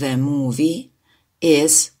the movie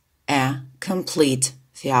is a complete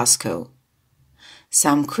fiasco.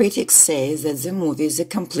 Some critics say that the movie is a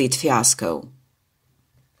complete fiasco.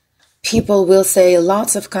 People will say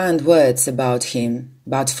lots of kind words about him,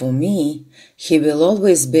 but for me, he will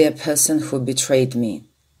always be a person who betrayed me.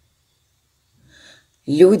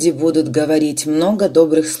 Люди будут говорить много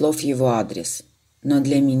добрых слов в его адрес, но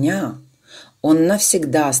для меня он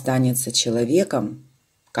навсегда останется человеком,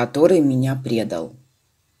 который меня предал.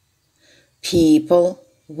 People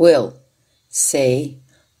will say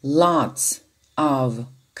lots of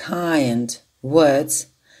kind words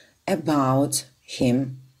about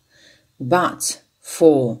him, but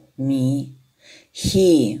for me,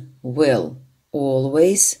 he will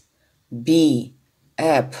always be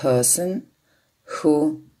a person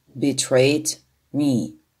who betrayed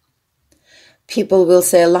me. People will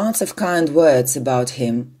say lots of kind words about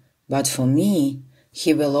him, but for me,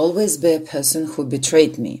 he will always be a person who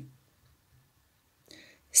betrayed me.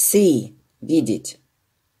 See, видеть.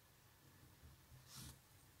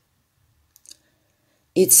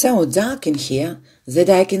 It's so dark in here that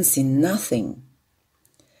I can see nothing.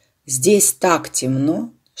 Здесь так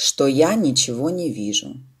темно, что я ничего не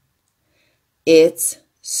вижу. It's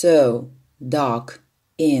so dark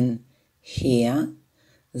in here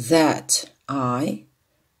that I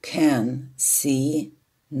can see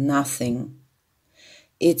nothing.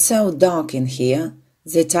 It's so dark in here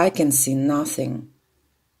that I can see nothing.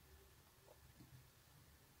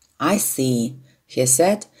 I see, he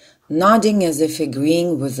said, nodding as if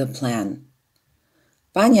agreeing with the plan.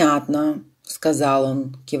 Понятно, сказал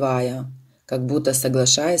он, кивая, как будто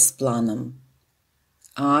соглашаясь с планом.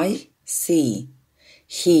 I see,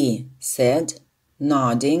 he said,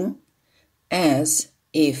 nodding as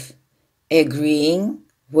if agreeing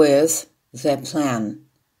with the plan.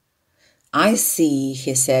 I see,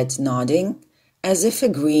 he said, nodding as if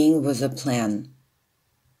agreeing with the plan.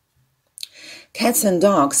 Cats and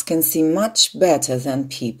dogs can see much better than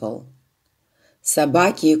people.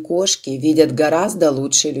 Собаки и кошки видят гораздо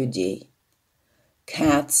лучше людей.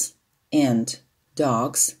 Cats and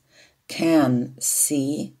dogs can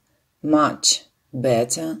see much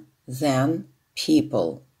better than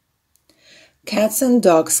people. Cats and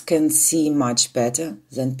dogs can see much better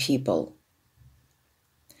than people.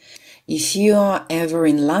 If you are ever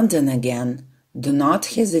in London again, do not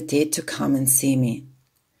hesitate to come and see me.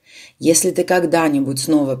 Если ты когда-нибудь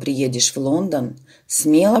снова приедешь в Лондон,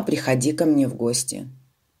 смело приходи ко мне в гости.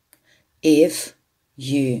 If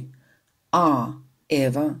you are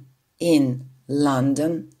ever in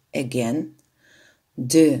London again,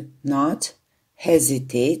 do not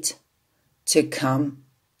hesitate to come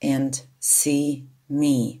and see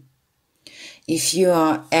me. If you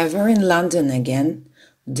are ever in London again,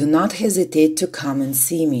 do not hesitate to come and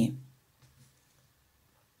see me.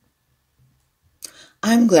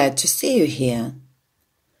 I'm glad to see you here.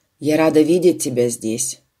 Я рада видеть тебя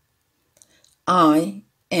здесь. I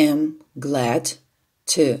am glad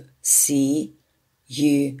to see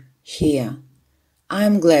you here.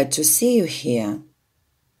 I'm glad to see you here.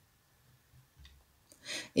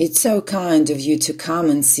 It's so kind of you to come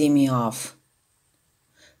and see me off.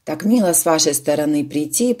 Так мило с вашей стороны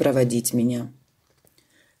прийти и проводить меня.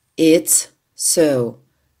 It's so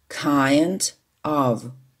kind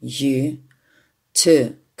of you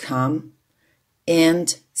to come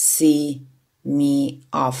and see me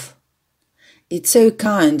off. It's so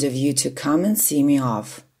kind of you to come and see me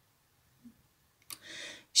off.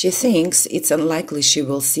 She thinks it's unlikely she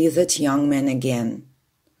will see that young man again.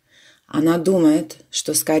 Она думает,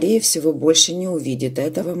 что, скорее всего, больше не увидит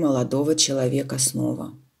этого молодого человека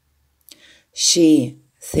снова. She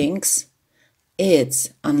thinks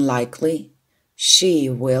it's unlikely she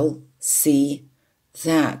will see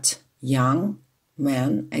that young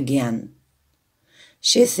man again.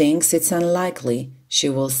 She thinks it's unlikely she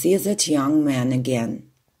will see that young man again.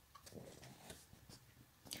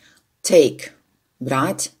 Take –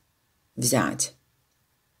 брать, взять.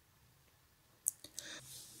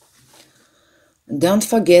 Don't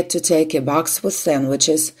forget to take a box with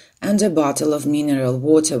sandwiches and a bottle of mineral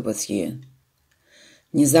water with you.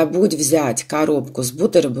 Не забудь взять коробку с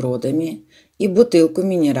бутербродами и бутылку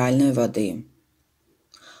минеральной воды.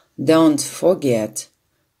 Don't forget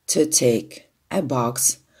to take a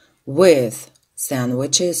box with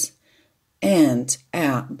sandwiches and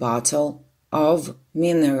a bottle of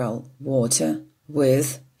mineral water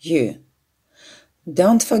with you.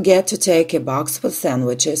 Don't forget to take a box with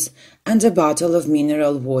sandwiches and a bottle of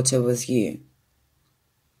mineral water with you.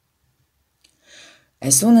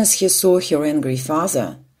 As soon as he saw her angry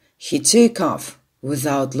father, he took off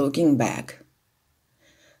without looking back.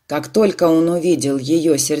 Как только он увидел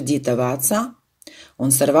ее сердитого отца,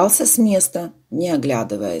 он сорвался с места, не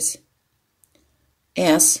оглядываясь.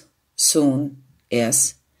 As soon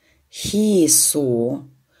as he saw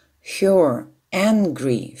her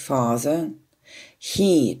angry father,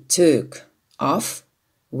 he took off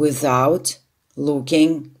without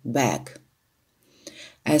looking back.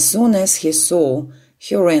 As soon as he saw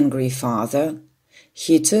her angry father,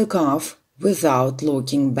 he took off without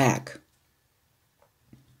looking back.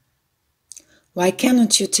 Why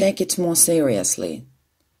cannot you take it more seriously?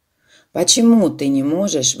 Почему ты не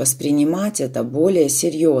можешь воспринимать это более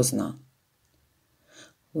серьезно?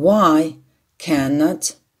 Why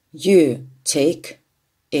cannot you take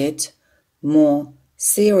it more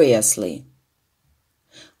seriously?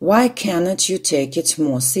 Why cannot you take it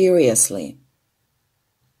more seriously?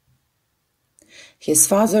 His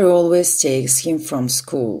father always takes him from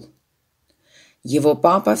school. Его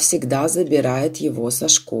папа всегда забирает его со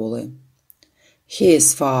школы.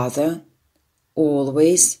 His father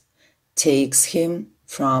always takes him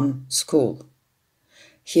from school.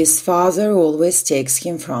 His father always takes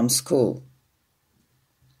him from school.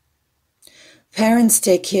 Parents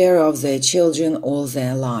take care of their children all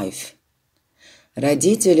their life.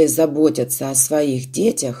 Родители заботятся о своих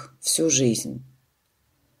детях всю жизнь.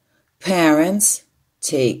 Parents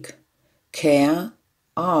take care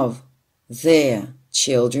of their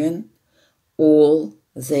children all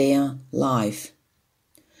their life.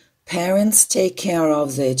 Parents take care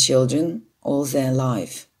of their children all their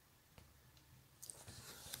life.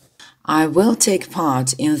 I will take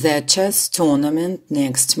part in the chess tournament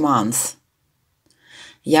next month.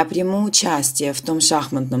 Я приму участие в том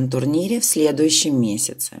шахматном турнире в следующем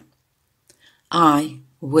месяце. I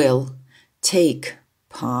will take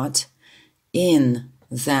part in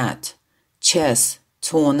that chess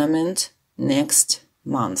tournament next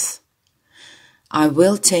month. I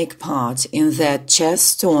will take part in that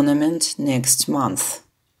chess tournament next month.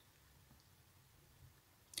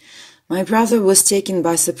 My brother was taken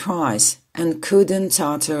by surprise and couldn't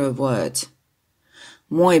utter a word.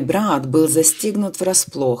 Мой брат был застигнут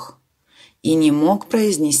врасплох и не мог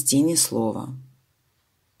произнести ни слова.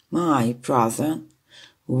 My brother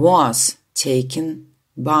was taken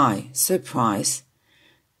by surprise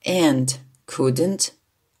and couldn't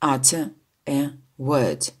utter a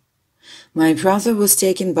word. My brother was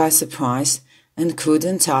taken by surprise and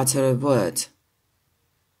couldn't utter a word.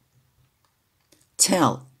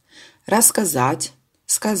 Tell. Рассказать,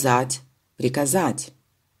 сказать, приказать.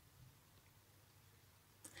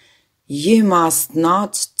 You must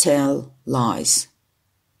not tell lies.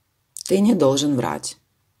 Ты не должен врать.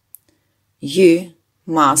 You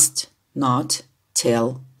must not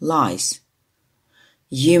tell lies.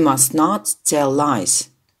 You must not tell lies.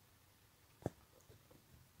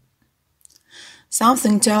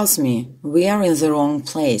 Something tells me we are in the wrong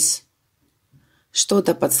place.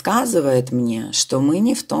 Что-то подсказывает мне, что мы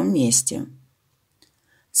не в том месте.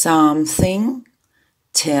 Something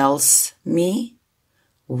tells me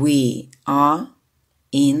we are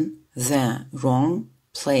in the wrong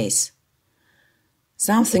place.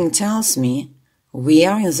 Something tells me we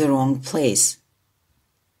are in the wrong place.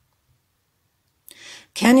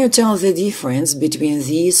 Can you tell the difference between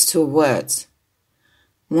these two words?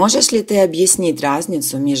 Можешь ли ты объяснить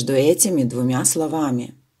разницу между этими двумя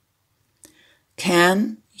словами?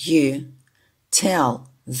 Can you tell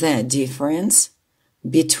the difference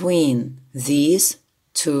between these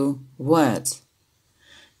two words?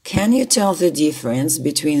 Can you tell the difference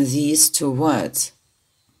between these two words?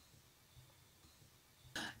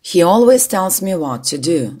 He always tells me what to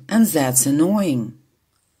do, and that's annoying.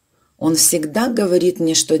 Он всегда говорит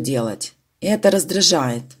мне, что делать, и это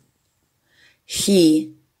раздражает.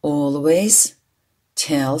 He always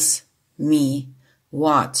tells me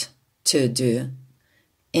what to do,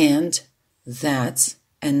 and that's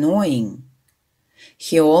annoying.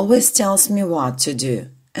 He always tells me what to do,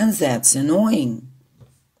 and that's annoying.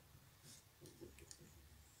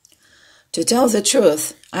 To tell the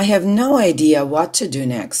truth, I have no idea what to do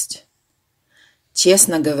next.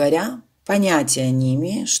 Честно говоря, понятия не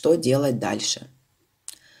имею, что делать дальше.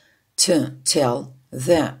 To tell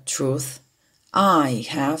the truth, I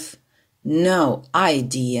have no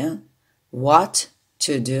idea what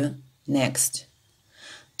to do next.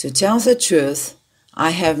 To tell the truth,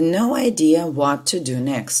 I have no idea what to do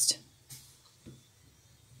next.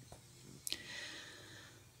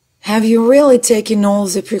 Have you really taken all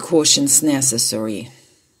the precautions necessary?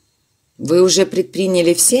 Вы уже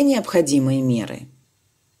предприняли все необходимые меры?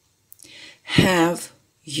 Have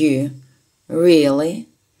you really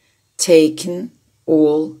taken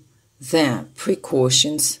all the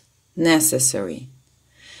precautions necessary?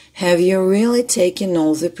 Have you really taken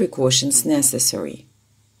all the precautions necessary?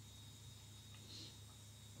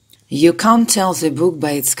 You can't tell the book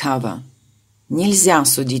by its cover. Нельзя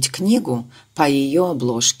судить книгу по ее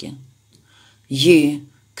обложке. You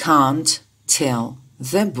can't tell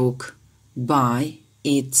the book by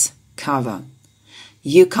its cover.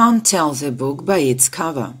 You can't tell the book by its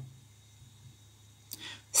cover.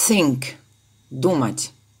 Think.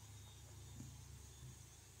 Думать.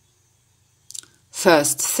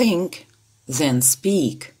 First think, then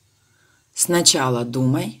speak. Сначала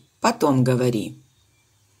думай, потом говори.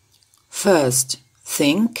 First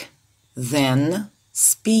think, then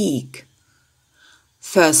speak.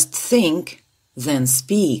 First think, then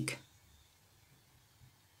speak.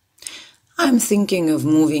 I'm thinking of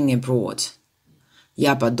moving abroad.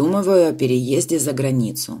 Я подумываю о переезде за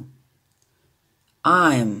границу.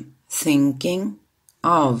 I'm thinking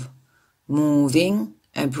of moving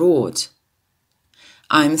abroad.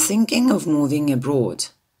 I'm thinking of moving abroad.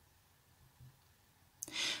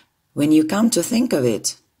 When you come to think of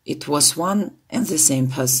it, it was one and the same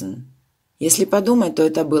person. Если подумать, то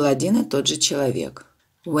это был один и тот же человек.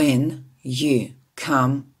 When you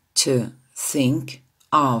come to think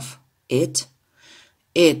of it,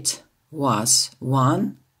 it was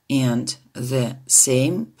one and the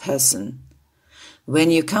same person.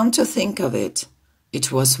 When you come to think of it,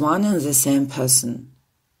 it was one and the same person.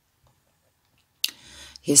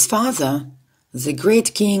 His father, the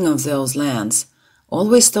great king of those lands,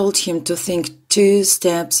 always told him to think 2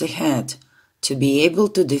 steps ahead to be able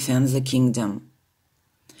to defend the kingdom.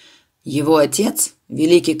 Его отец,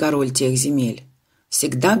 великий король тех земель,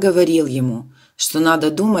 всегда говорил ему, что надо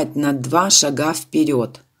думать на 2 шага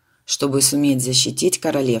вперед, чтобы суметь защитить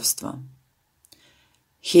королевство.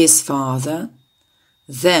 His father,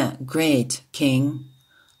 the great king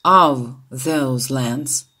of those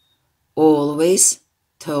lands, always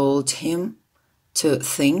told him to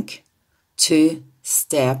think 2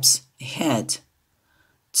 steps ahead,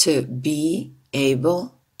 to be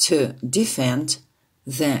able to defend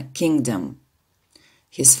the kingdom.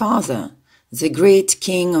 His father, the great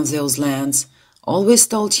king of those lands, always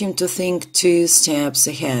told him to think 2 steps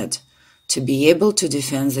ahead, to be able to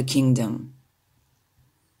defend the kingdom.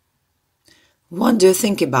 What do you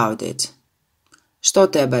think about it? Что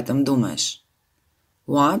ты об этом думаешь?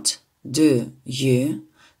 What do you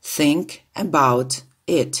think about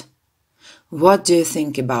it? What do you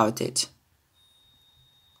think about it?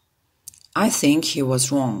 I think he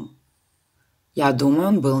was wrong. Я думаю,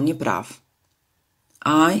 он был неправ.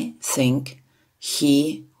 I think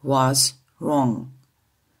he was wrong.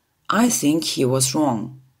 I think he was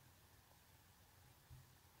wrong.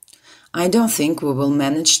 I don't think we will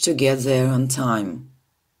manage to get there on time.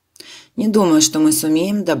 Не думаю, что мы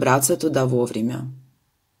сумеем добраться туда вовремя.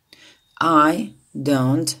 I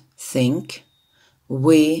don't think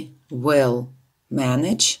we will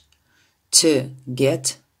manage to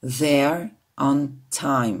get there on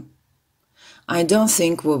time. I don't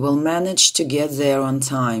think we will manage to get there on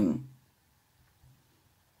time.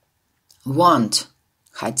 Want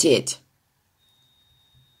 – хотеть.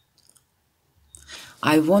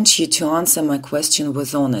 I want you to answer my question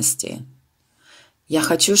with honesty. Я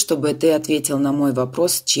хочу, чтобы ты ответил на мой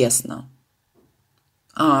вопрос честно.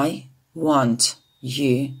 I want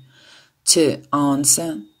you to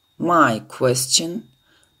answer my question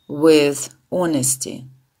with honesty.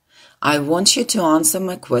 I want you to answer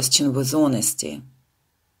my question with honesty.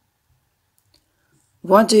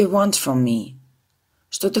 What do you want from me?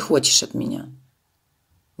 Что ты хочешь от меня?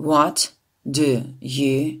 What do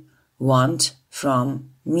you want from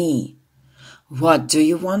me? What do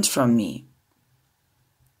you want from me?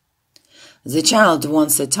 The child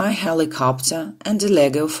wants a toy helicopter and a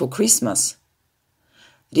Lego for Christmas.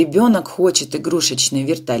 Ребенок хочет игрушечный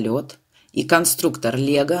вертолет и конструктор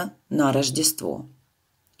Лего на Рождество.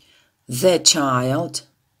 The child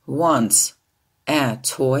wants a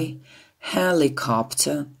toy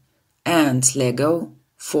helicopter and Lego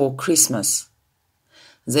for Christmas.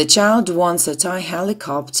 The child wants a toy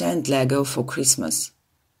helicopter and Lego for Christmas.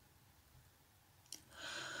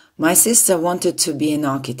 My sister wanted to be an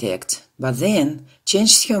architect, but then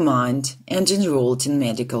changed her mind and enrolled in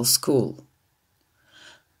medical school.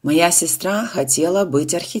 Моя сестра хотела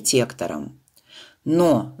быть архитектором,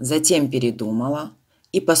 но затем передумала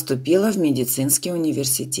и поступила в медицинский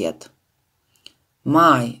университет.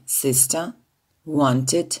 My sister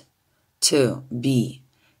wanted to be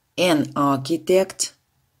an architect,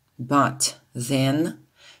 but then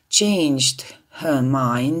changed her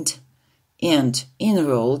mind and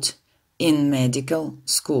enrolled in medical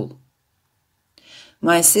school.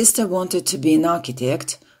 My sister wanted to be an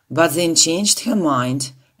architect, but then changed her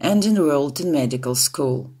mind and enrolled in medical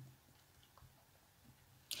school.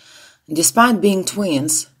 Despite being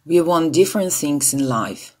twins, we want different things in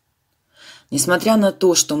life. Несмотря на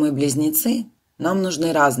то, что мы близнецы, нам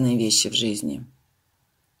нужны разные вещи в жизни.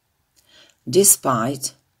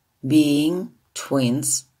 Despite being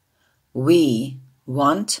twins, we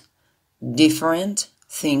want different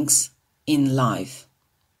things in life.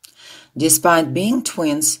 Despite being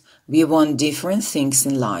twins, we want different things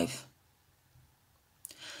in life.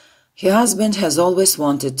 Her husband has always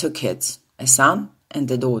wanted 2 kids, a son and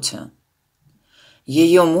a daughter.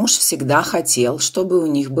 Ее муж всегда хотел, чтобы у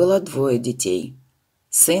них было 2 детей,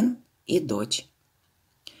 сын и дочь.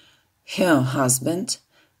 Her husband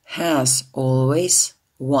has always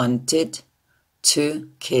wanted 2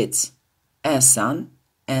 kids, a son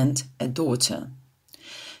and a daughter.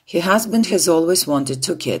 Her husband has always wanted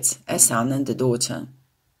 2 kids, a son and a daughter.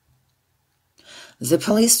 The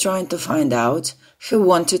police trying to find out who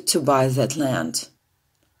wanted to buy that land.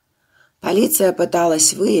 Полиция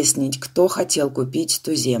пыталась выяснить, кто хотел купить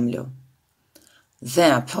ту землю.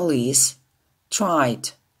 The police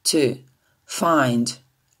tried to find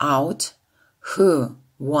out who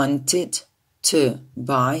wanted to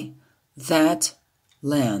buy that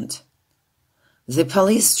land. The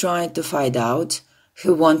police tried to find out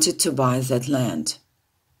who wanted to buy that land.